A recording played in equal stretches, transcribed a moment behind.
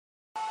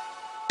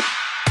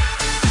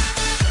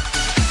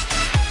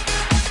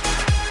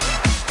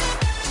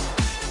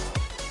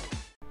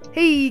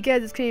Hey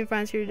guys, it's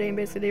CanadianFinest here today, and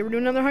basically today we're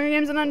doing another Hunger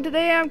Games, and on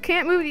today I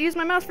can't use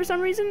my mouse for some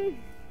reason.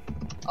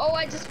 Oh,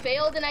 I just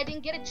failed and I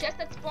didn't get a chest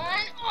that's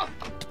fine. Oh,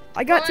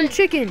 I got some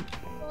chicken.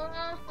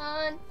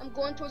 I'm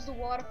going towards the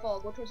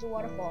waterfall. Go towards the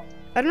waterfall.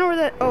 I don't know where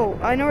that, oh,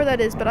 I know where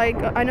that is, but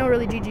I know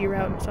really GG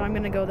route, so I'm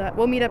gonna go that.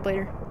 We'll meet up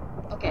later.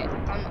 Okay,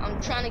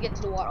 I'm trying to get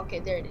to the water.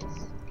 Okay, there it is.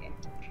 Okay.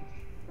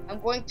 I'm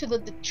going to the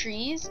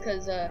trees,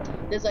 because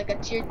there's like a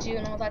tier 2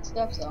 and all that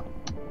stuff, so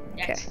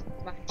that's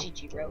my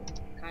GG route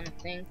kind of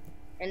thing.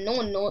 And no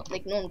one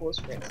goes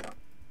for it,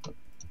 so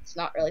it's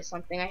not really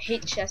something. I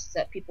hate chests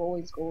that people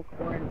always go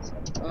for and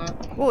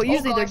stuff. Well,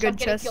 usually they're good I'm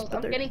chests.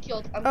 I'm getting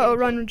killed. Oh,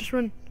 run, just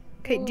run.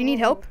 Okay, do you need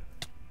help?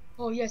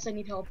 Oh yes, I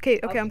need help.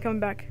 Okay, I'm coming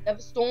back. I have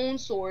a stone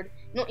sword.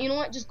 No, you know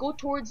what? Just go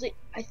towards it.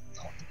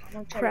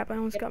 Crap, I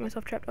almost got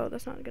myself trapped. Oh,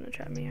 that's not gonna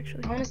trap me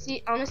actually. I wanna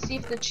see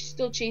if they're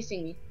still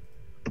chasing me.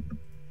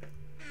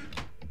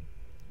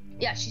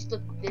 Yeah,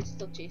 they're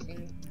still chasing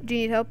me. Do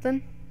you need help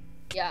then?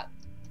 Yeah.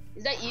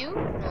 Is that you?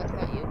 No, it's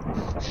not you.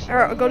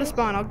 Alright, I'll go to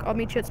spawn. I'll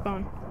meet you at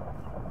spawn.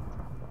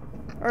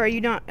 Or are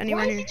you not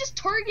anywhere near? Why is he just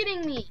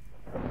targeting me?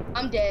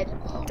 I'm dead.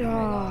 Oh my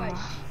gosh.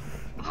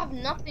 I have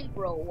nothing,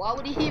 bro. Why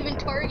would he even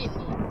target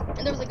me?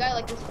 And there was a guy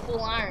like this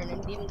full iron and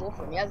didn't even go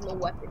for me. He has no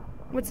weapon.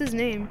 What's his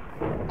name?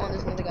 Oh,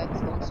 there's another guy that's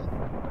going so.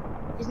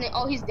 His name?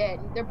 Oh, he's dead.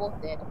 They're both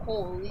dead.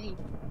 Holy.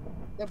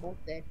 They're both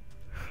dead.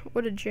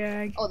 What a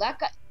jag. Oh, that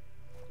guy.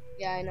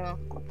 Yeah, I know.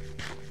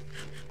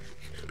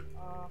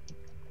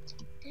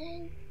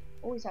 Dang.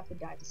 Always have to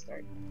die to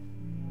start.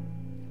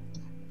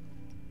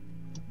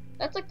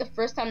 That's like the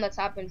first time that's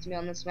happened to me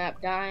on this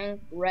map, dying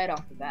right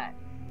off the bat.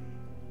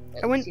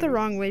 I went the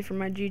wrong way for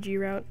my GG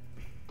route.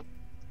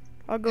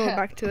 I'll go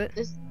back to it.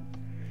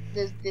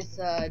 There's this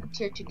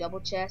tier 2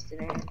 double chest,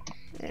 and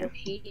then go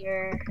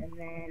here, and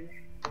then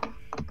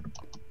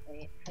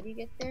wait, how do you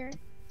get there?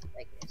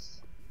 Like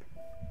this.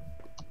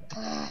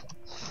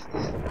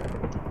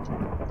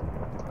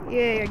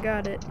 Yay, I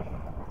got it.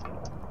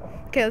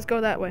 Okay, let's go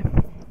that way.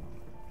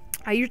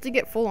 I usually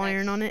get full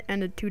iron on it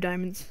and 2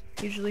 diamonds,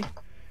 usually.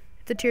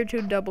 It's a tier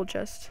 2 double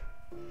chest.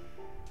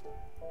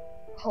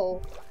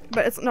 Oh.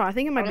 But it's, no, I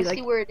think it might be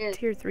like where it is.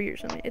 tier 3 or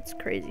something. It's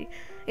crazy.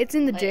 It's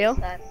in the jail.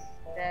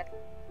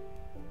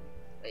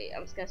 Wait, I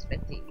was gonna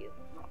spectate you.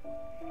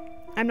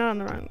 I'm not on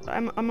the wrong,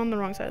 I'm on the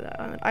wrong side of that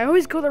island. I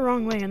always go the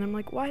wrong way, and I'm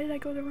like, why did I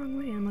go the wrong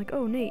way? And I'm like,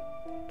 oh, Nate,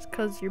 it's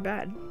because you're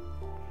bad.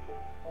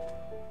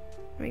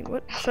 I mean,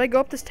 what? Should I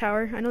go up this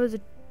tower? I know there's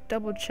a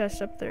double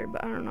chest up there,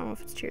 but I don't know if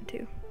it's tier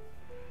 2.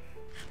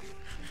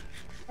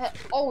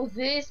 Oh,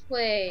 this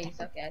place.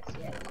 Okay,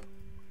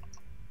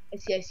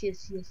 I see.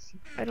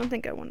 I don't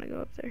think I want to go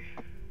up there.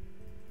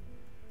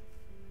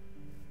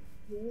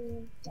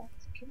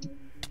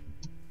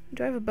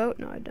 Do I have a boat?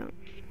 No, I don't.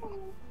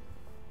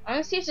 I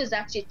want to see if there's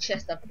actually a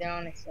chest up there,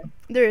 honestly.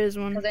 There is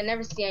one. Because I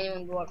never see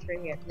anyone go up for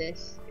here.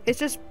 This. It's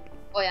just.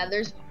 Oh yeah,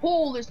 there's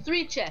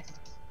 3 chests.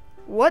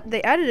 What?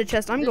 They added a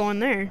chest. I'm going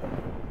there.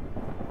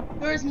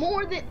 There's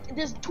more than.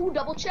 There's 2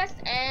 double chests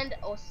and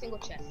a single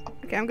chest.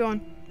 Okay, I'm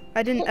going.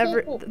 I didn't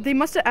ever. They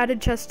must have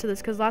added chests to this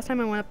because last time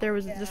I went up there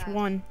was just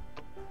 1.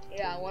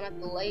 Yeah, one at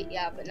the lake.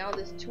 Yeah, but now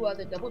there's 2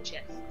 other double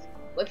chests.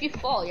 But if you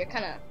fall, you're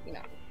kind of, you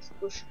know,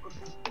 squish.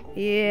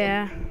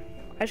 Yeah.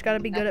 I just gotta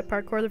be good at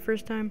parkour the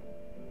first time.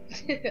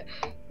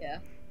 Yeah.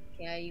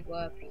 Okay, you go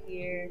up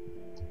here.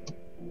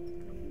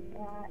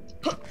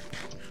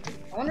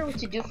 I wonder what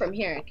to do from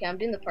here. Okay, I'm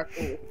doing the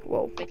parkour.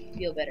 Whoa. Make you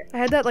feel better. I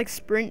had that like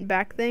sprint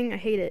back thing. I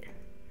hate it.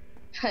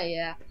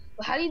 Yeah.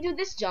 But how do you do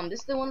this jump? This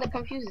is the one that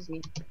confuses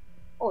me.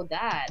 Oh,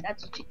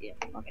 that's what you do.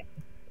 Okay.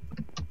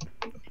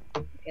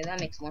 Okay, that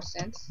makes more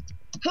sense.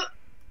 I'm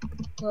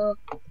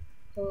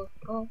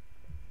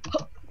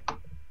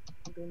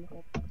doing the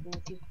whole parkour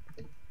with you.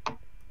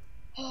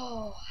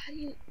 Oh, how do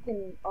you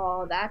even?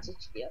 Oh, that's what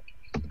you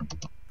do.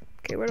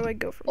 Okay, where do I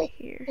go from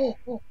here?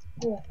 Oh.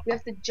 We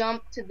have to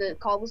jump to the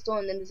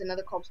cobblestone, and then there's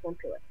another cobblestone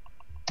pillar.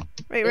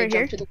 Right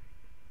here?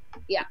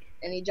 Yeah,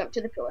 and you jump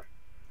to the pillar.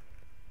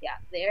 Yeah,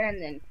 there,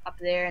 and then up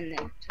there, and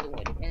then to the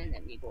wood, and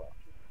then you go up.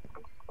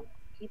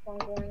 Keep on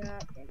going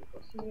up, and you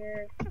go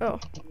here. Oh.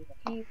 And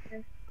you go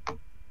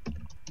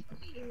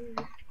here.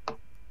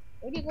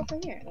 Where do you go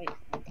from here? Wait,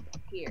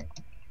 here.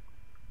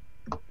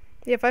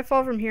 Yeah, if I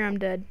fall from here, I'm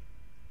dead.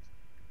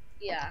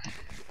 Yeah.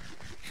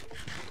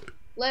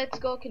 Let's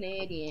go,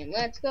 Canadian.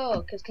 Let's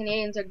go, because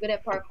Canadians are good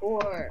at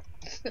parkour.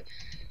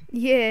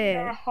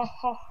 Yeah.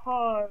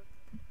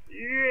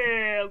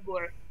 Yeah,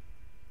 boy.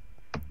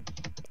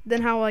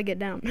 Then how will I get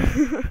down?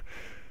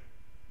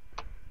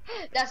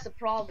 That's the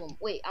problem.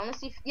 Wait, I want to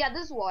see if, yeah,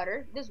 there's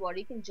water. There's water.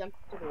 You can jump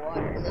to the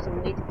water, and there's a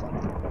way to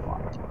jump to the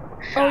water.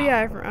 Oh yeah,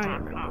 I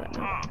remember that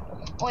now.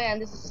 Oh yeah, and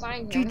there's a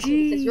sign here. GG.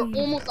 It says you're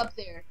almost up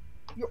there.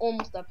 You're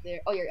almost up there.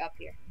 Oh, you're up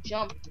here.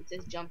 Jump. It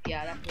says jump.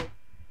 Yeah, that's it.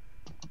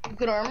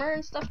 Good armor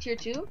and stuff, tier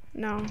 2?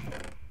 No.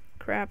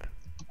 Crap.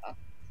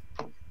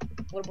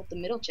 What about the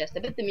middle chest? I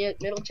bet the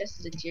middle chest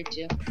is a tier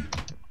 2.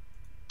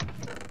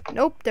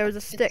 Nope, there was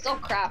a stick. It's all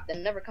crap.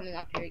 I'm never coming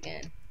up here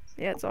again.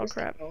 Yeah, it's all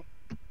crap.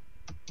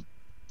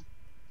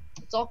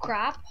 It's all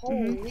crap?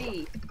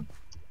 Holy.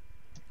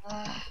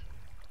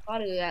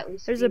 Gotta at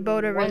least There's be a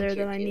boat over one there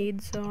tier that I 2.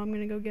 need, so I'm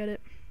gonna go get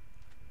it.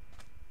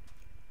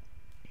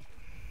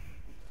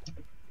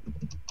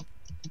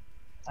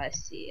 I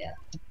see.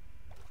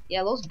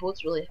 Yeah, those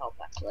boats really help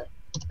actually.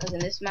 Because in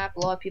this map, a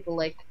lot of people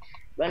like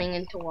running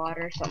into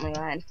water or something like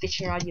that, and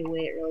fishing around your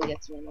way. It really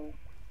gets me annoying.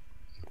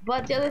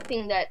 But the other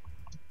thing that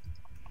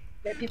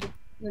people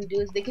can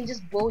do is they can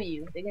just bow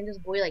you. They can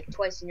just bow you like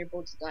twice, and your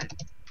boat's done.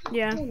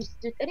 Yeah. Oh, I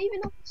didn't even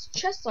know there's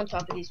chests on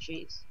top of these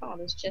trees. Oh,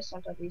 there's chests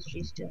on top of these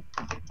trees too.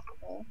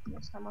 Well,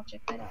 next time I'll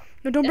check that out.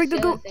 No, don't break the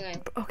goat.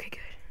 Thing Okay,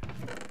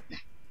 good.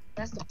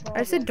 That's the problem.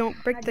 I said don't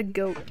break the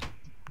goat.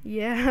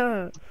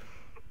 Yeah.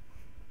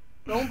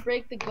 Don't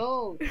break the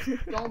goat.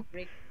 Don't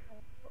break.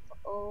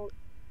 Oh.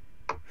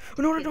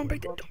 No, don't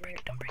break it. Don't break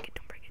it. Don't break it.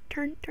 Don't break it.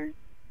 Turn.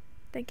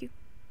 Thank you.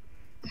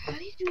 How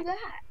do you do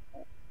that?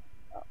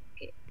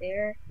 Okay,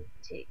 there.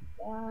 Take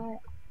that.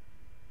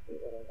 Get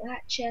rid of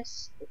that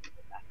chest.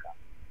 Back up.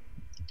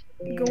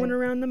 There. Going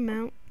around the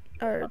mount,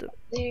 or the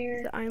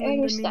island. And I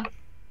mean. stop.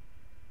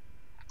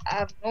 I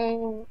have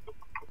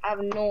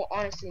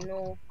honestly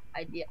no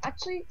idea.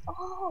 Actually,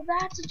 oh,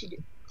 that's what you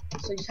do.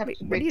 So you just have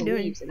to break the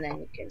leaves and then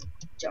you can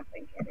jump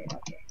and get it.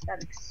 Okay,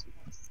 that makes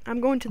sense. I'm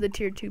going to the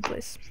tier 2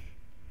 place.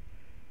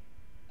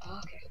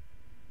 Okay.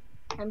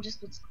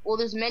 Well,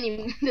 there's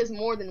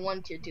more than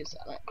one tier 2, so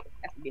I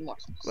have to be more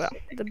specific. Well,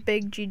 the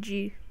big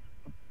GG.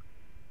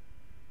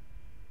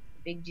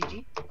 Big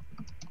GG?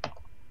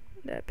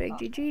 That big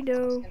GG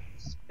though.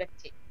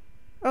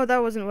 Oh,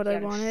 that wasn't what I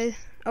wanted.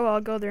 Oh,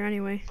 I'll go there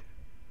anyway.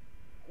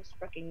 I'm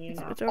specking you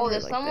now. Oh,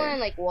 there's someone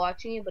like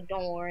watching you, but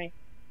don't worry.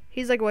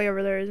 He's like way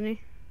over there, isn't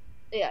he?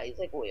 Yeah, he's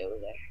like way over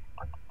there.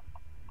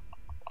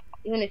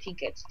 Even if he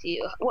gets to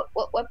you, what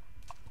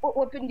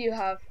weapon do you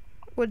have?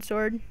 Wood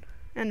sword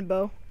and a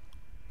bow.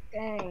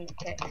 Dang.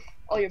 Okay.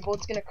 Oh, your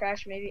boat's gonna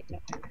crash, maybe? No.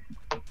 It's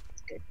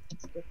good.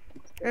 It's good.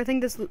 It's good. I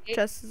think this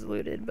chest is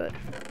looted, but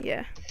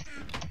yeah.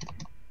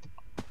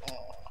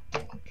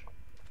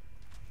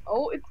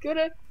 Oh, it's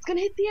gonna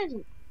hit the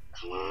engine.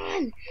 Come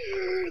on,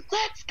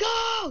 let's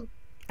go.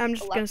 I'm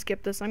just gonna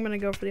skip this. I'm gonna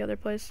go for the other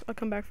place. I'll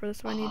come back for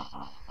this one I need,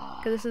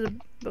 because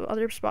the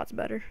other spot's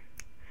better.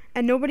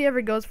 And nobody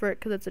ever goes for it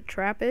because it's a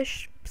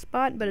trap-ish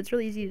spot, but it's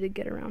really easy to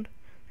get around.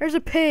 There's a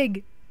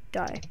pig.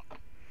 Die.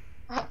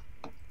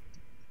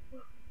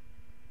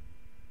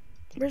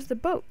 Where's the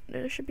boat?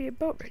 There should be a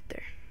boat right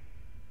there.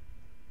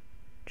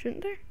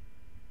 Shouldn't there?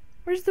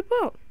 Where's the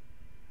boat?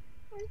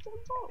 Where's the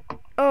boat?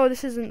 Oh,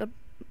 this isn't the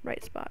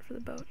right spot for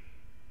the boat.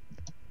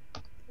 I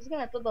was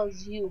gonna thought that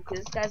was you,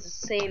 because this guy's the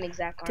same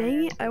exact armor.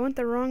 Dang it, I went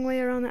the wrong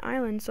way around the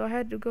island, so I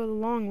had to go the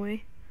long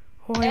way.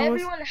 Oh,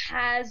 everyone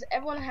has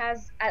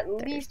at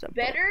least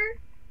better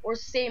or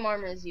same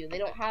armor as you. They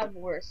don't have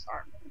worse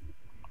armor.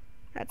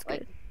 That's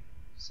good.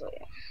 So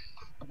yeah.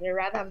 They'd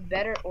rather have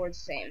better or the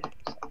same.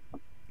 So.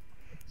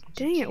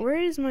 Dang it, where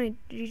is my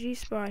GG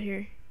spot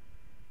here?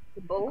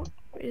 The boat?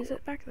 Wait, is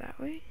it back that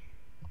way?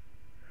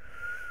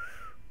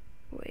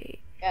 Wait.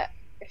 Yeah,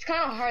 it's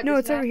kind of hard. No,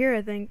 it's over here,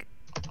 I think.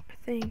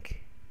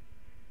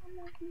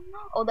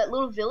 Oh, that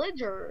little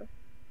village, or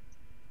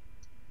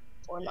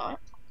not?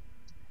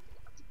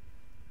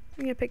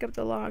 I'm gonna pick up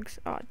the logs.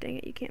 Oh, dang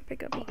it, you can't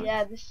pick up logs.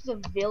 Yeah, this is a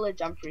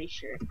village, I'm pretty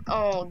sure.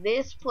 Oh,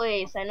 this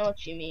place, I know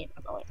what you mean.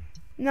 Oh,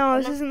 no,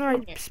 this isn't the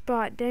right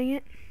spot, dang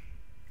it.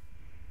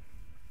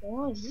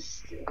 What is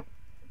this?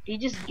 You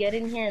just get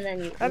in here and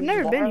then you... I've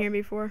never been here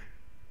before.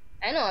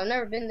 I know, I've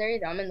never been there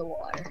either. I'm in the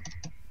water.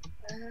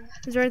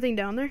 Is there anything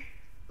down there?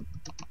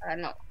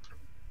 No.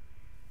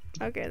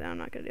 Okay, then I'm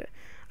not gonna do it.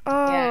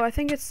 Oh, yeah. I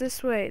think it's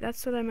this way.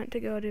 That's what I meant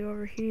to go do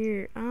over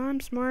here. I'm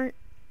smart.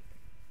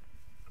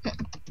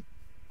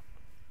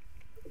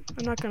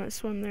 I'm not gonna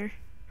swim there.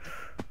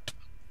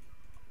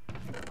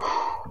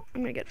 I'm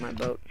gonna get my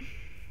boat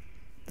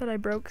that I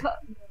broke.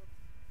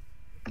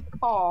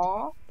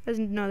 Aww. There's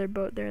another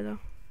boat there though.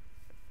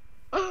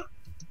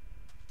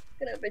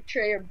 Gonna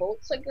betray your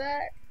boats like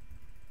that?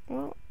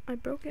 Well, I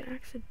broke it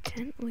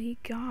accidentally.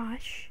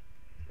 Gosh.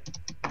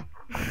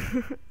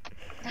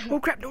 Oh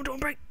crap! No, don't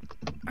break.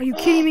 Are you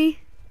kidding me?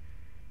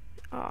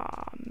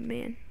 Aw,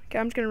 man. Okay,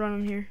 I'm just gonna run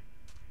on here.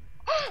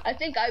 I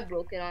think I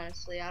broke it,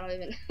 honestly. I don't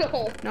even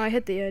know. No, I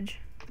hit the edge.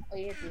 Oh,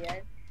 you hit the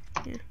edge?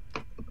 Yeah.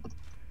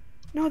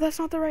 No, that's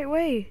not the right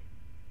way.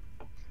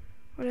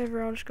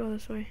 Whatever, I'll just go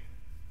this way.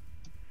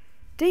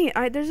 Dang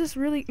it, there's this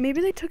really... Maybe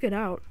they took it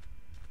out.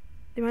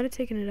 They might have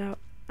taken it out.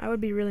 I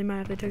would be really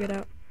mad if they took it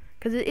out.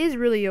 Because it is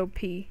really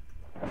OP. Maybe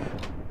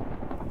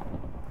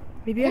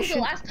I should... When was the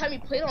last time you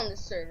played on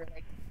this server?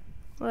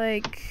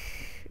 Like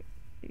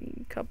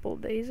a couple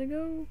days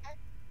ago?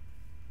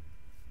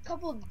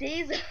 Couple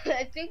days?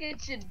 I think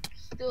it should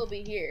still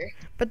be here.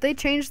 But they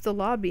changed the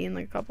lobby in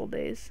like a couple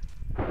days.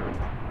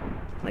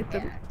 Like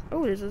the...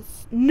 Oh, there's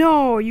this...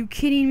 No, are you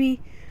kidding me?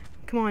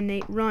 Come on,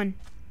 Nate, run.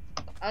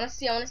 I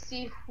wanna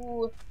see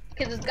who...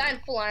 Because this guy in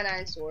full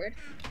iron sword,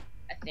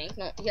 I think.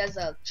 No, he has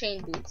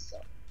chain boots, so...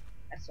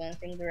 That's the only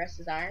thing, the rest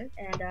is iron.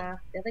 And the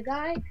other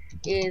guy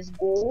is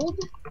gold.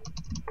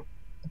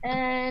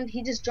 And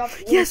he just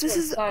dropped... Yes, this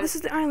is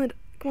the island.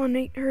 Come on,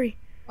 Nate, hurry.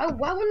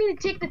 Why wouldn't he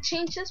take the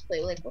chain chest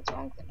plate? Like, what's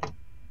wrong with him?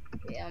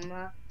 Okay,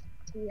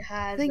 he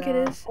has. I think it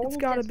is. It's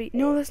gotta be.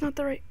 No, that's not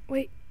the right.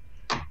 Wait.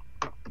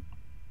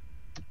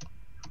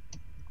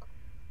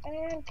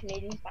 And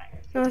Canadian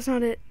Finest. No, that's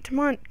not it. Come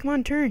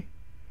on, turn.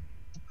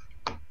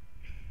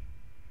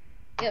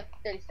 Yep,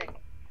 30 seconds.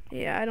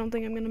 Yeah, I don't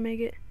think I'm gonna make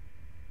it.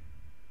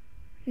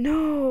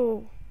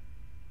 No.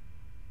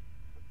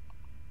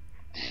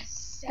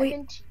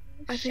 Wait,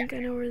 I think I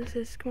know where this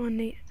is. Come on,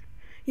 Nate.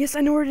 Yes,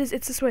 I know where it is.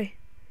 It's this way.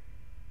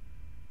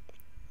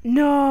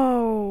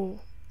 No.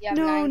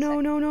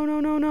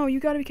 No. You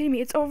gotta be kidding me.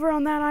 It's over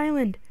on that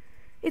island.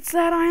 It's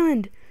that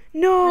island.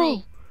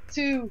 No.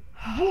 3, 2,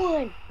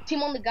 1.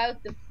 Team on the guy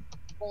with the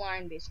full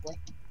iron, basically.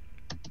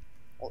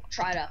 Well,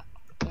 try to,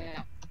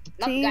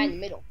 not the guy in the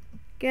middle.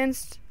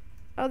 Against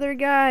other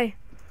guy.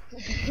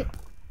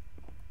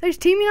 There's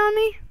teaming on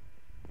me?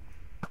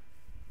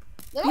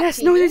 Yes,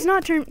 teaming. No, he's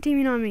not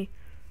teaming on me.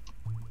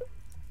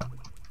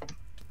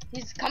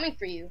 He's coming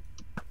for you.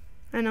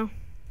 I know.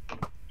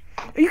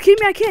 Are you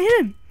kidding me? I can't hit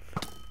him.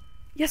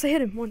 Yes, I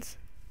hit him once.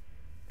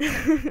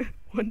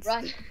 Once.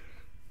 Run.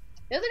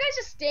 The other guy's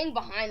just staying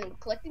behind him,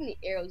 collecting the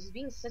arrows. He's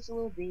being such a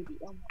little baby.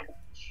 Oh my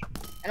gosh.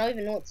 I don't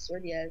even know what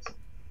sword he has.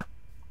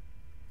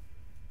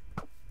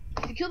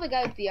 If you kill the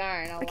guy with the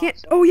iron, I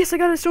can't. Oh yes, I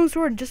got a stone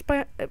sword.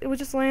 It was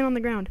just laying on the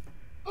ground.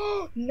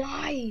 Oh,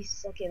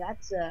 nice. Okay,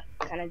 that's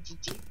kind of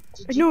GG.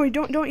 No,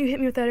 don't you hit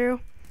me with that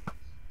arrow.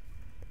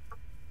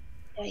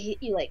 I hit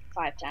you like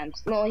 5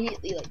 times. No, I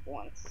hit you like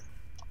once.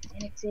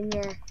 And it's in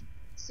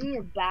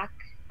your back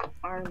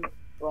arm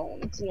bone.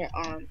 It's in your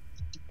arm.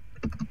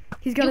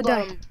 He's gonna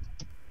die.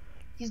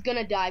 He's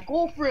gonna die.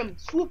 Go for him.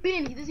 Swoop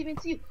in. He doesn't even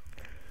see you.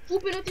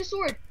 Swoop in with your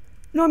sword.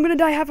 No, I'm gonna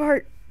die. Half a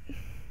heart.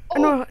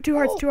 Oh, no, 2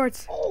 hearts. 2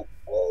 hearts. Oh.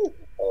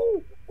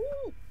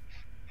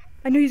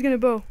 I knew he's gonna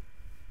bow.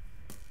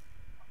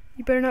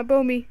 You better not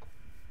bow me.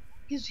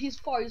 He's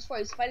far. He's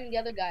fighting the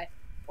other guy.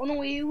 Oh no,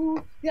 wait.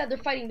 Yeah, they're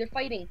fighting.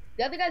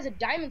 The other guy's a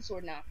diamond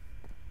sword now.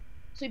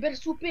 So you better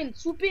swoop in.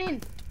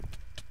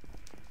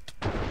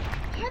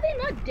 How are they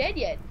not dead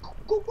yet?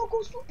 Go,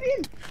 swoop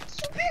in.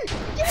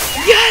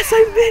 Yes,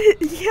 I made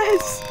it.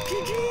 Yes,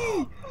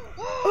 GG.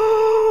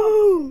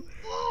 Oh,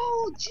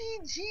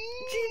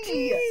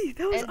 GG.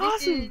 That was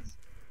awesome.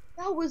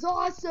 That was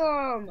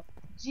awesome.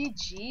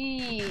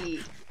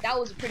 GG. That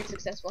was a pretty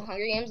successful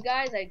Hunger Games,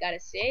 guys, I gotta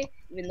say,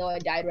 even though I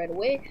died right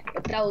away.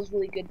 But that was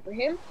really good for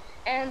him.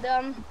 And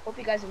hope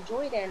you guys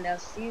enjoyed, and I'll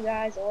see you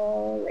guys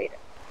all later.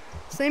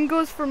 Same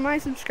goes for my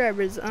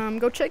subscribers.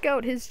 Go check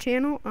out his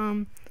channel.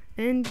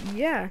 And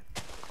yeah,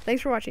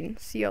 thanks for watching.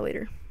 See y'all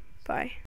later. Bye.